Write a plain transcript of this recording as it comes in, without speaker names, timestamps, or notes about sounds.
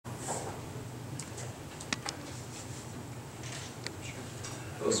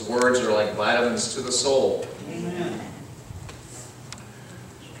Those words are like vitamins to the soul. Amen.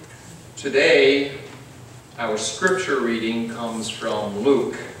 Today, our scripture reading comes from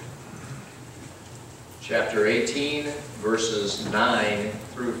Luke, chapter 18, verses 9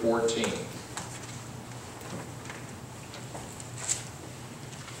 through 14.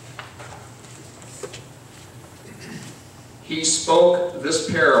 He spoke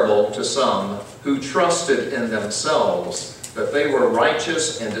this parable to some who trusted in themselves that they were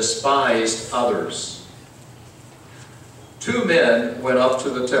righteous and despised others. 2 men went up to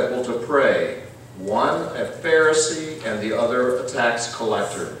the temple to pray, one a Pharisee and the other a tax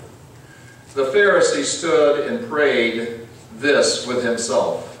collector. The Pharisee stood and prayed this with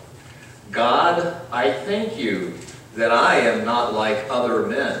himself: God, I thank you that I am not like other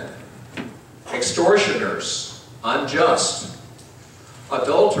men, extortioners, unjust,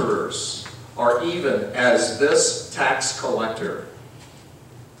 adulterers, or even as this tax collector.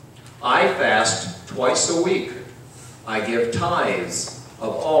 I fast twice a week. I give tithes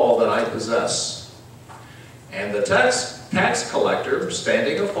of all that I possess. And the tax collector,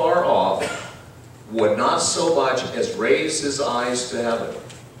 standing afar off, would not so much as raise his eyes to heaven,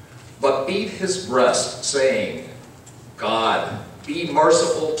 but beat his breast, saying, God, be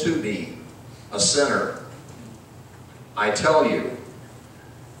merciful to me, a sinner. I tell you,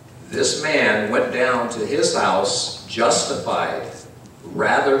 this man went down to his house justified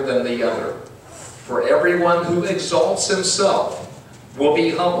rather than the other. For everyone who exalts himself will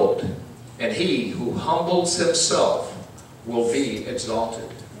be humbled, and he who humbles himself will be exalted.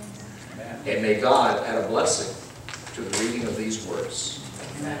 And may God add a blessing to the reading of these words.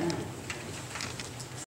 Amen.